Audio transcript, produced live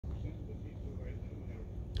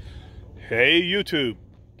Hey YouTube,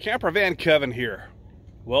 Campervan Kevin here.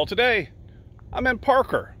 Well, today I'm in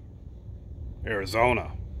Parker,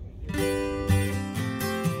 Arizona.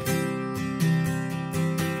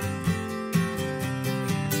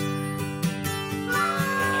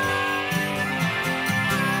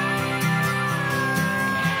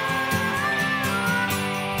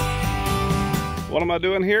 What am I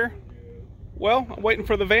doing here? Well, I'm waiting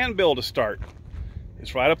for the van build to start.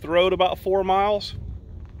 It's right up the road about 4 miles.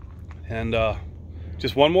 And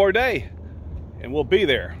just one more day and we'll be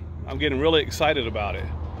there. I'm getting really excited about it.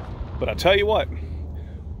 But I tell you what,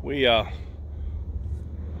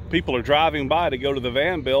 people are driving by to go to the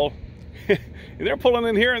van build and they're pulling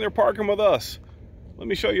in here and they're parking with us. Let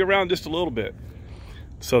me show you around just a little bit.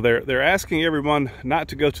 So they're asking everyone not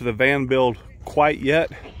to go to the van build quite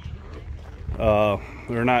yet.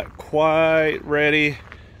 They're not quite ready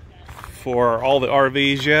for all the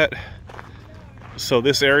RVs yet. So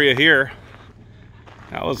this area here,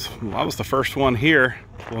 I was the first one here.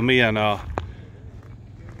 Well, me and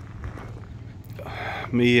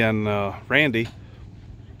Randy,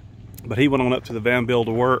 but he went on up to the van build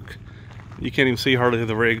to work. You can't even see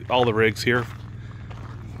hardly all the rigs here.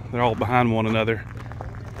 They're all behind one another.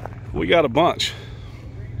 We got a bunch.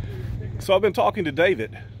 So I've been talking to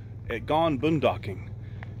David at Gone Boondocking.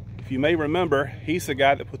 If you may remember, he's the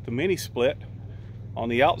guy that put the mini split on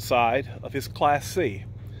the outside of his Class C,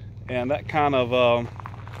 and that kind of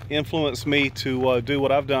influenced me to do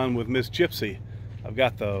what I've done with Miss Gypsy. I've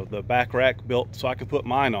got the back rack built so I can put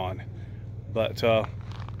mine on, but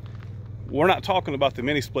we're not talking about the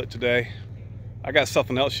mini split today. I got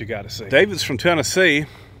something else you got to see. David's from Tennessee.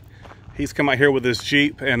 He's come out here with his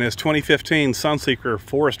Jeep and his 2015 Sunseeker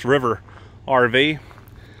Forest River RV.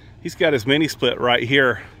 He's got his mini split right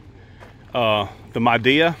here, the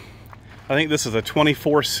Midea. I think this is a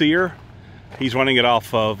 24 SEER. He's running it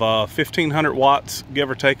off of 1,500 watts, give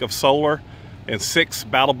or take, of solar and 6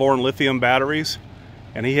 Battleborn lithium batteries.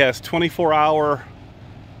 And he has 24-hour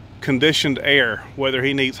conditioned air. Whether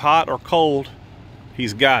he needs hot or cold,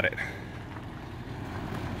 he's got it.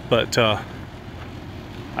 But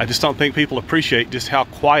I just don't think people appreciate just how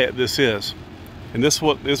quiet this is. And this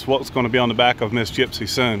is what's going to be on the back of Miss Gypsy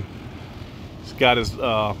soon. He's got his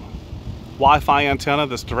Wi-Fi antenna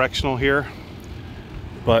that's directional here.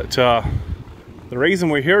 But the reason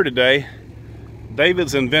we're here today,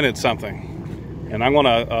 David's invented something, and I'm going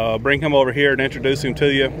to bring him over here and introduce him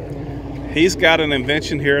to you. He's got an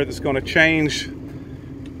invention here that's going to change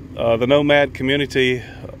the nomad community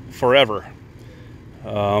forever.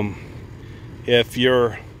 If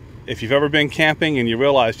you've ever been camping and you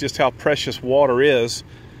realize just how precious water is,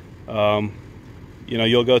 you know,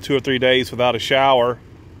 you'll go 2 or 3 days without a shower.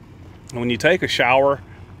 And when you take a shower,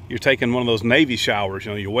 you're taking one of those Navy showers.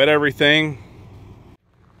 You know, you wet everything,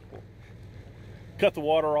 cut the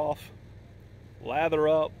water off, lather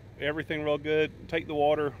up everything real good, take the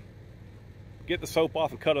water, get the soap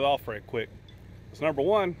off and cut it off right quick. Because number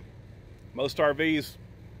one, most RVs,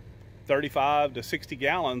 35 to 60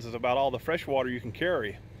 gallons is about all the fresh water you can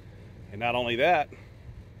carry. And not only that,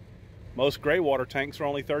 most gray water tanks are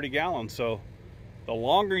only 30 gallons. So the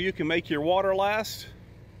longer you can make your water last,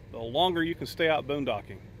 the longer you can stay out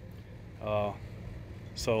boondocking.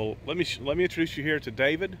 So let me introduce you here to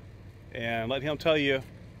David and let him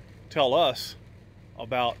tell us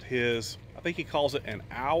about his, I think he calls it an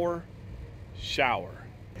hour shower.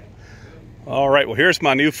 All right, well, here's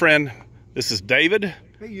my new friend. This is David.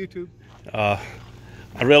 Hey YouTube. I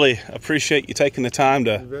really appreciate you taking the time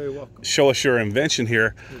to You're very welcome. Show us your invention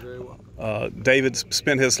here. You're very welcome. David's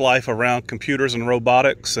spent his life around computers and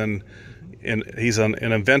robotics, and he's an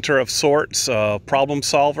inventor of sorts, problem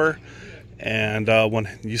solver. And when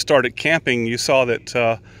you started camping, you saw that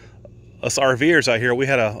us RVers out here, we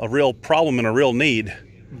had a real problem and a real need.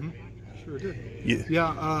 Mm-hmm. Sure did.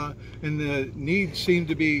 Yeah, and the needs seem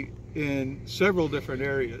to be in several different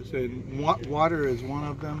areas, and water is one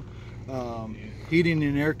of them. Heating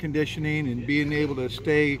and air conditioning and being able to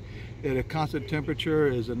stay at a constant temperature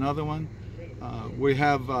is another one. We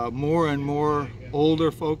have more and more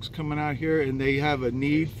older folks coming out here, and they have a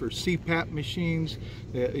need for CPAP machines,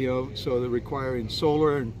 you know, so they're requiring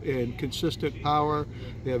solar and consistent power.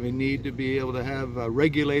 They have a need to be able to have a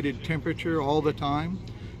regulated temperature all the time.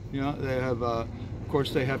 You know, they have, of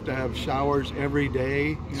course, they have to have showers every day.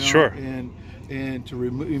 You know, sure. And to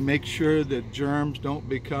make sure that germs don't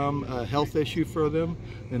become a health issue for them.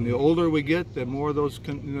 And the older we get, the more those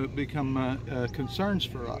become concerns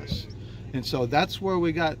for us. And so that's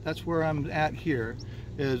where I'm at here,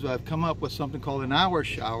 is I've come up with something called an hour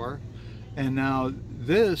shower. And now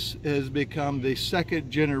This has become the second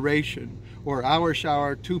generation, or Hour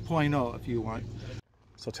Shower 2.0 if you want.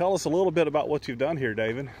 So tell us a little bit about what you've done here,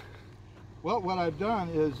 David. Well, what I've done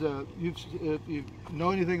is, if you know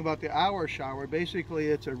anything about the Hour Shower, basically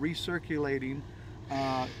it's a recirculating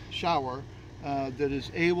shower that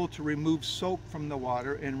is able to remove soap from the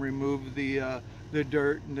water and remove the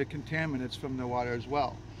dirt and the contaminants from the water as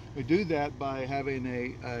well. We do that by having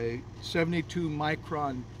a 72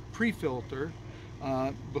 micron pre-filter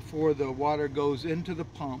before the water goes into the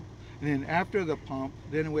pump, and then after the pump,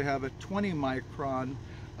 then we have a 20 micron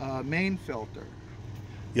main filter.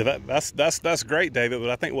 Yeah, that's great, David, but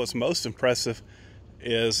I think what's most impressive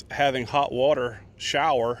is having hot water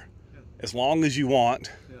shower as long as you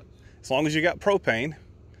want. As long as you got propane,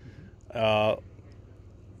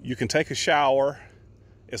 you can take a shower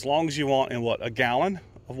as long as you want in what, a gallon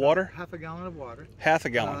of water? Half a gallon of water. Half a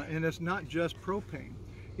gallon. And it's not just propane.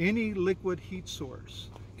 Any liquid heat source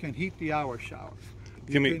can heat the Hour Shower.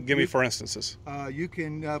 Give me for instances. You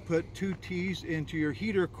can put 2 T's into your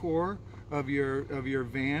heater core of your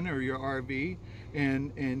van or your RV,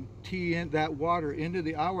 and tee in that water into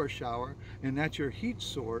the Hour Shower, and that's your heat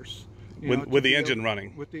source. With the engine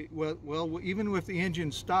running. With the well, even with the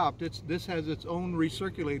engine stopped, this has its own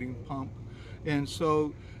recirculating pump, and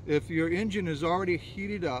so if your engine is already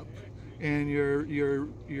heated up, and your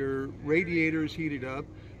radiator is heated up,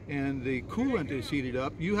 and the coolant is heated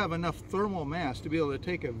up, you have enough thermal mass to be able to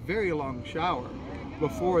take a very long shower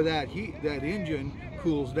before that engine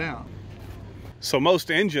cools down. So most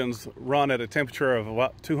engines run at a temperature of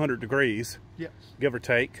about 200 degrees, yes, give or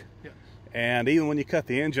take. Yes. And even when you cut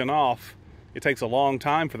the engine off, it takes a long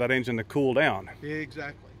time for that engine to cool down.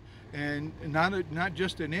 Exactly. And not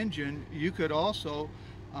just an engine, you could also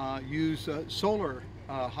use solar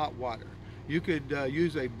hot water. You could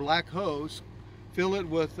use a black hose, fill it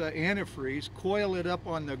with antifreeze, coil it up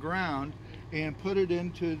on the ground, and put it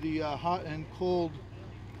into the hot and cold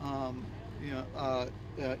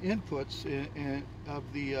inputs of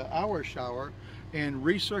the Hour Shower, and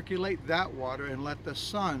recirculate that water and let the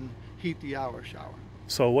sun heat the Hour Shower.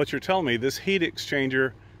 So what you're telling me, this heat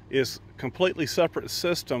exchanger is completely separate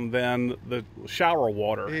system than the shower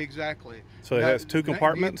water. Exactly. So it has 2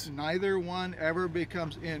 compartments? Neither one ever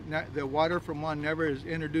becomes the water from one never is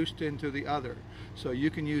introduced into the other. So you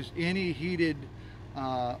can use any heated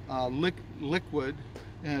liquid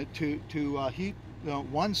to heat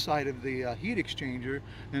one side of the heat exchanger,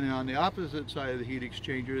 and then on the opposite side of the heat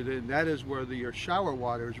exchanger, then that is where your shower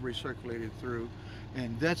water is recirculated through,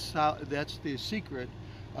 and that's the secret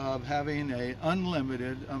of having an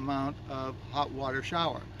unlimited amount of hot water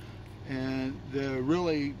shower. And the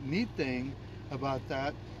really neat thing about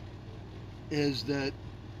that is that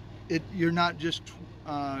you're not just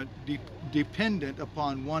dependent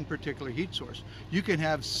upon one particular heat source. You can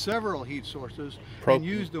have several heat sources and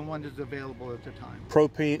use the one that's available at the time.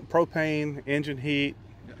 Propane, engine heat,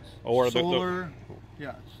 yes, or solar,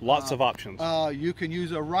 yes. Lots of options. You can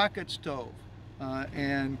use a rocket stove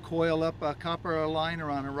and coil up a copper liner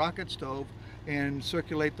on a rocket stove and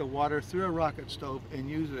circulate the water through a rocket stove, and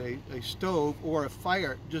use a stove or a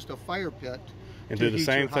fire pit and do the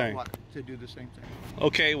same thing. To do the same thing.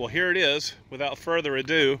 Okay, well here it is. Without further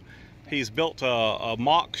ado, he's built a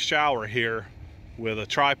mock shower here with a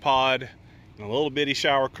tripod and a little bitty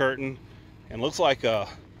shower curtain, and looks like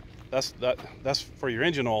that's for your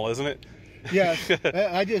engine oil, isn't it? Yes.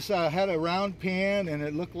 I just had a round pan, and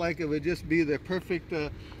it looked like it would just be the perfect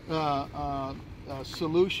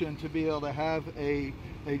solution to be able to have a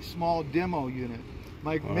small demo unit.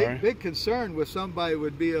 My big concern was somebody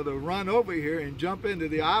would be able to run over here and jump into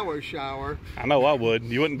the Hour Shower. I know I would.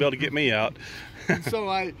 You wouldn't be able to get me out. And so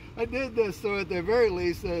I did this, so at the very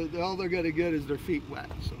least, all they're going to get is their feet wet.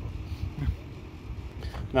 So.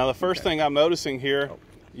 Now the first thing I'm noticing here,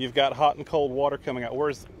 you've got hot and cold water coming out.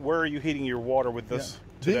 Where are you heating your water with this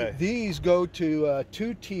today? These go to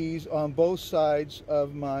 2 T's on both sides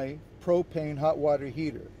of my propane hot water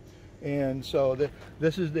heater. And so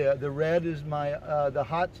this is the red is my the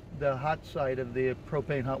hot side of the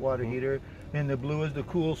propane hot water heater, and the blue is the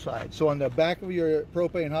cool side. So on the back of your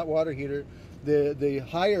propane hot water heater, the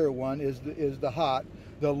higher one is the hot,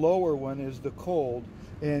 the lower one is the cold,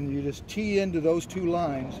 and you just tee into those 2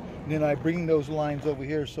 lines, and then I bring those lines over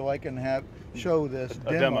here so I can show this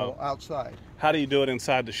demo outside. How do you do it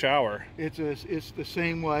inside the shower? It's the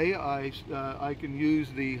same way. I can use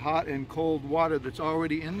the hot and cold water that's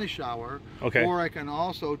already in the shower, okay, or I can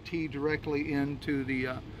also tee directly into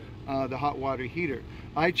the hot water heater.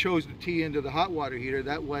 I chose to tee into the hot water heater.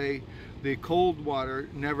 That way, the cold water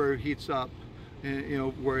never heats up and, you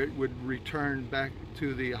know, where it would return back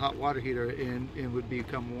to the hot water heater and would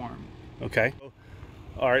become warm. Okay.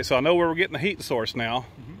 All right, so I know where we're getting the heat source now.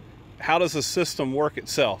 How does the system work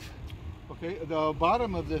itself? Okay, the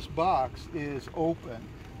bottom of this box is open,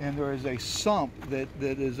 and there is a sump that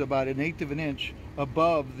is about 1/8 of an inch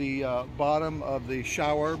above the bottom of the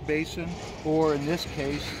shower basin, or in this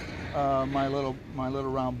case, my little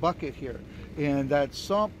round bucket here. And that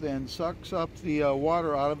sump then sucks up the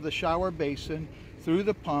water out of the shower basin through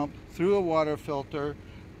the pump, through a water filter,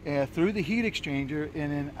 through the heat exchanger,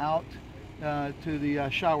 and then out to the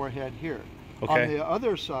shower head here. Okay. On the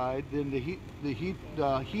other side, then the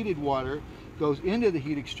heated water goes into the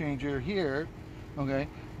heat exchanger here, okay,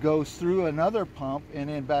 goes through another pump and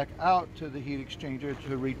then back out to the heat exchanger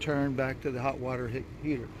to return back to the hot water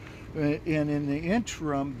heater. And in the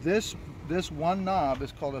interim, this one knob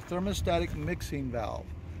is called a thermostatic mixing valve,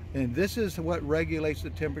 and this is what regulates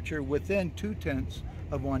the temperature within 0.2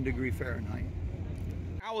 of 1 degree Fahrenheit.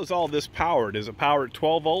 How is all this powered? Is it powered at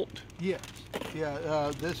 12 volt? Yes.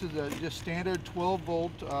 Yeah, this is just standard 12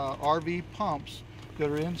 volt RV pumps that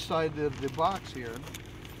are inside the box here,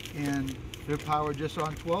 and they're powered just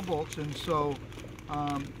on 12 volts, and so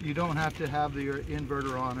you don't have to have your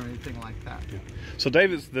inverter on or anything like that. Yeah. So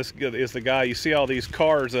Dave is the guy, you see all these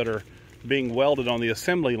cars that are being welded on the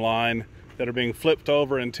assembly line that are being flipped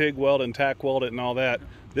over and TIG welded and tack welded and all that.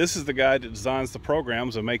 This is the guy that designs the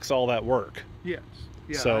programs and makes all that work. Yes.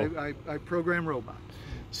 Yeah, so, I program robots.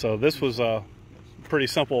 So this was pretty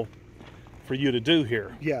simple for you to do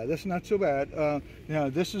here. Yeah, that's not so bad. Now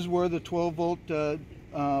this is where the 12 volt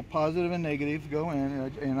positive and negative go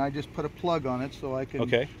in, and I just put a plug on it so I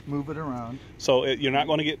can move it around. So you're not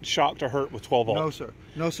going to get shocked or hurt with 12 volt? No, sir.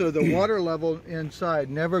 No, sir. The water level inside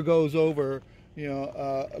never goes over, you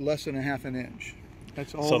know, less than 1/2 inch.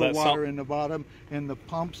 That's all. So the water in the bottom, and the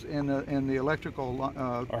pumps and the electrical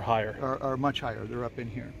are higher. Are much higher. They're up in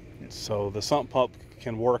here. Yes. So the sump pump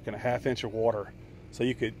can work in 1/2 inch of water. So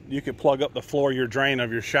you could plug up the floor of your drain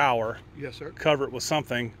of your shower. Yes, sir. Cover it with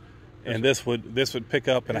something, and this would pick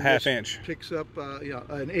up in 1/2 inch. Picks up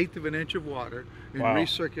 1/8 of an inch of water and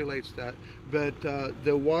recirculates that. But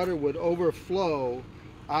the water would overflow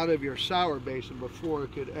out of your shower basin before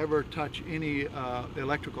it could ever touch any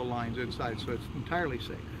electrical lines inside, so it's entirely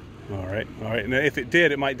safe. All right, all right. And if it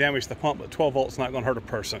did, it might damage the pump, but 12 volts not going to hurt a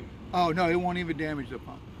person. Oh no, it won't even damage the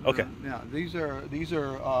pump. Okay. Yeah, these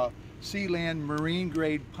are sea land marine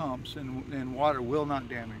grade pumps, and water will not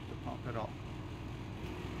damage the pump at all.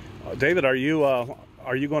 David, are you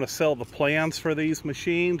going to sell the plans for these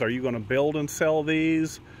machines? Are you going to build and sell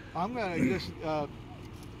these? I'm going to just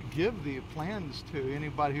give the plans to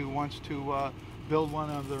anybody who wants to build one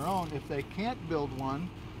of their own. If they can't build one,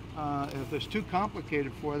 if it's too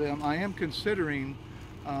complicated for them, I am considering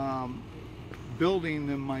building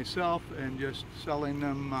them myself and just selling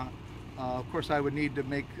them. Of course, I would need to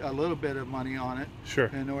make a little bit of money on it,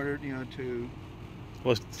 in order, you know, to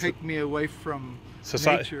take me away from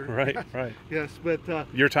nature. Right, right. Yes, but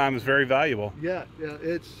your time is very valuable. Yeah,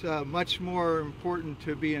 it's much more important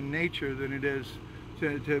to be in nature than it is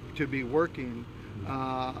to be working.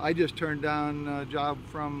 I just turned down a job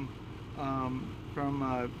from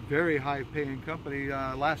a very high-paying company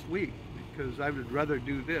last week because I would rather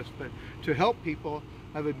do this. But to help people,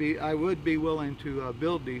 I would be willing to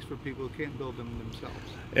build these for people who can't build them themselves.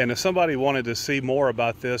 And if somebody wanted to see more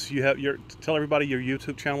about this, you have tell everybody your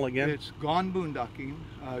YouTube channel again. It's Gone Boondocking,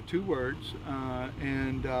 2 words,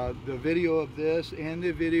 and the video of this and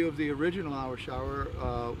the video of the original hour shower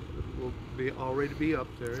will already be up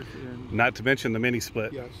there. And not to mention the mini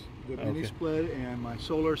split. Yes, the mini split and my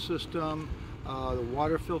solar system, the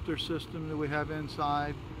water filter system that we have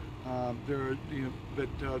inside. But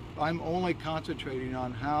I'm only concentrating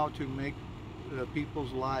on how to make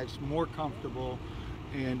people's lives more comfortable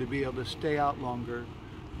and to be able to stay out longer,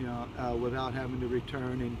 you know, without having to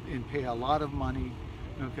return and pay a lot of money,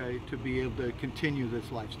 to be able to continue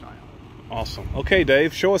this lifestyle. Awesome. Okay,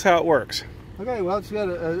 Dave, show us how it works. Okay, well, it's got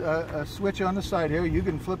a switch on the side here. You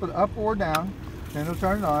can flip it up or down, and it'll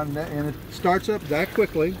turn it on, and it starts up that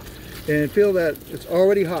quickly, and feel that it's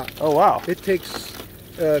already hot. Oh, wow. It takes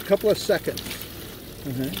a couple of seconds.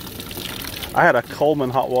 I had a Coleman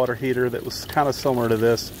hot water heater that was kind of similar to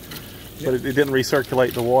this, but it didn't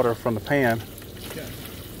recirculate the water from the pan.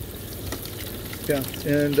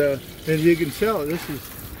 And you can tell this is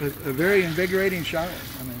a very invigorating shower.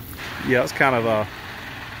 I mean, yeah, it's kind of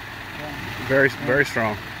very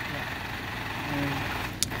strong.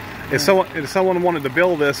 If someone wanted to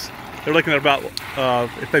build this, they're looking at about,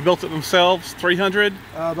 if they built it themselves, $300?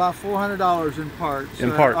 About $400 in parts.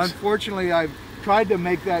 In parts. Unfortunately, I've tried to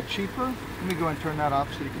make that cheaper, Let me go and turn that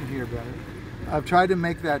off so you can hear better. I've tried to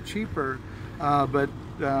make that cheaper, but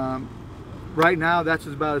right now that's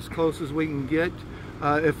about as close as we can get.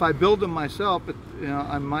 If I build them myself,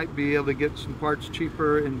 I might be able to get some parts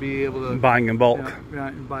cheaper and be able to buying in bulk.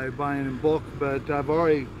 By buying in bulk. But I've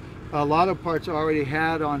already a lot of parts I already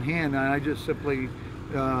had on hand, and I just simply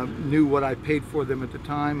knew what I paid for them at the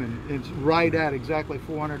time, and it's right at exactly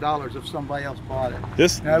 $400 if somebody else bought it.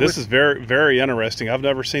 This is very, very interesting. I've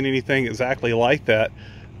never seen anything exactly like that.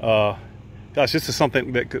 Gosh, this is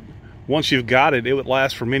something that could, once you've got it, it would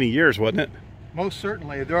last for many years, wouldn't it? Most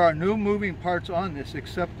certainly. There are no moving parts on this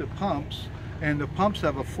except the pumps, and the pumps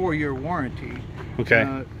have a 4-year warranty. Okay.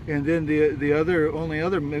 And then the only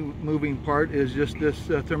other moving part is just this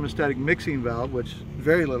thermostatic mixing valve, which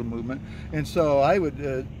very little movement. And so I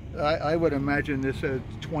would imagine this at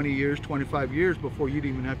 20 years, 25 years before you'd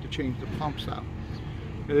even have to change the pumps out.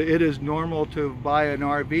 It is normal to buy an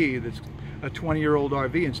RV that's a 20-year-old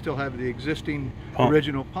RV and still have the existing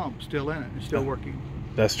original pump still in it and still working.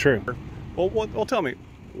 That's true. Well, tell me,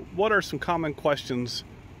 what are some common questions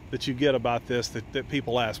that you get about this that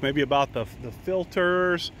people ask? Maybe about the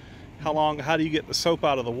filters, how do you get the soap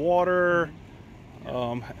out of the water?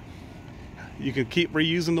 You can keep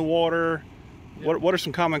reusing the water. What are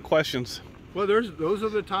some common questions? Well, those are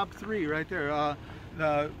the top 3 right there.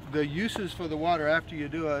 The uses for the water after you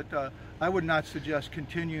do it, I would not suggest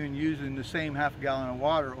continuing using the same half gallon of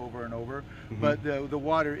water over and over, but the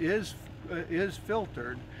water is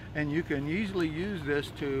filtered, and you can easily use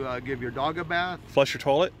this to give your dog a bath, flush your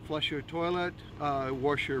toilet,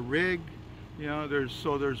 wash your rig. You know,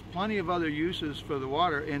 there's plenty of other uses for the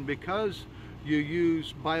water, and because you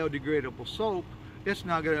use biodegradable soap, it's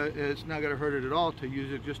not gonna hurt it at all to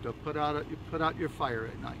use it just to put out your fire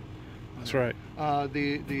at night. That's right.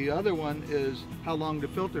 The other one is how long the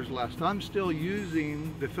filters last. I'm still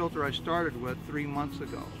using the filter I started with 3 months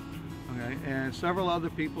ago. Okay, and several other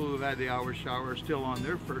people who've had the hour shower are still on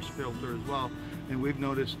their first filter as well, and we've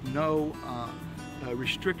noticed no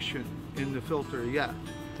restriction in the filter yet.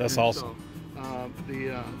 That's awesome. So,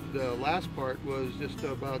 the last part was just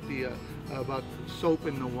about soap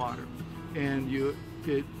in the water, and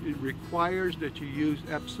it requires that you use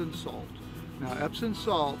Epsom salt. Now, Epsom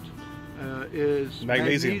salt is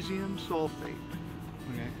magnesium sulfate.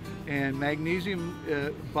 Okay. And magnesium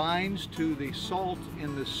binds to the salt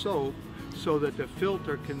in the soap so that the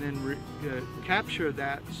filter can then capture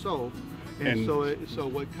that soap, and so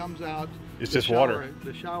what comes out, it's just water.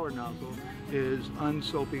 The shower nozzle is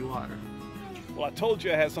unsoapy water. Well, I told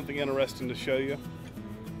you I had something interesting to show you.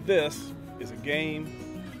 This is a game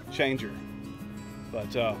changer.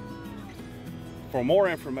 But for more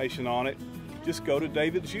information on it, just go to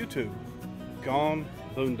David's YouTube, Gone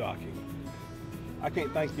Boondocking. I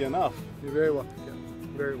can't thank you enough. You're very welcome,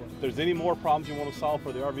 Kevin. Very welcome. If there's any more problems you want to solve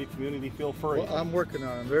for the RV community, feel free. Well, I'm working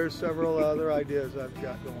on them. There's several other ideas I've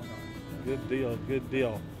got going on. Good deal, good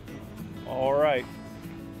deal. All right.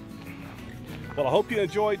 Well, I hope you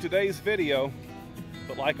enjoyed today's video,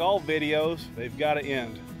 but like all videos, they've got to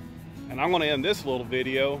end. And I'm going to end this little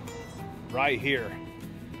video right here.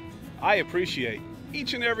 I appreciate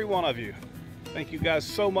each and every one of you. Thank you guys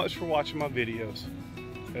so much for watching my videos.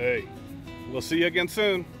 Hey, we'll see you again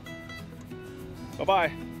soon.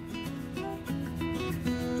 Bye-bye.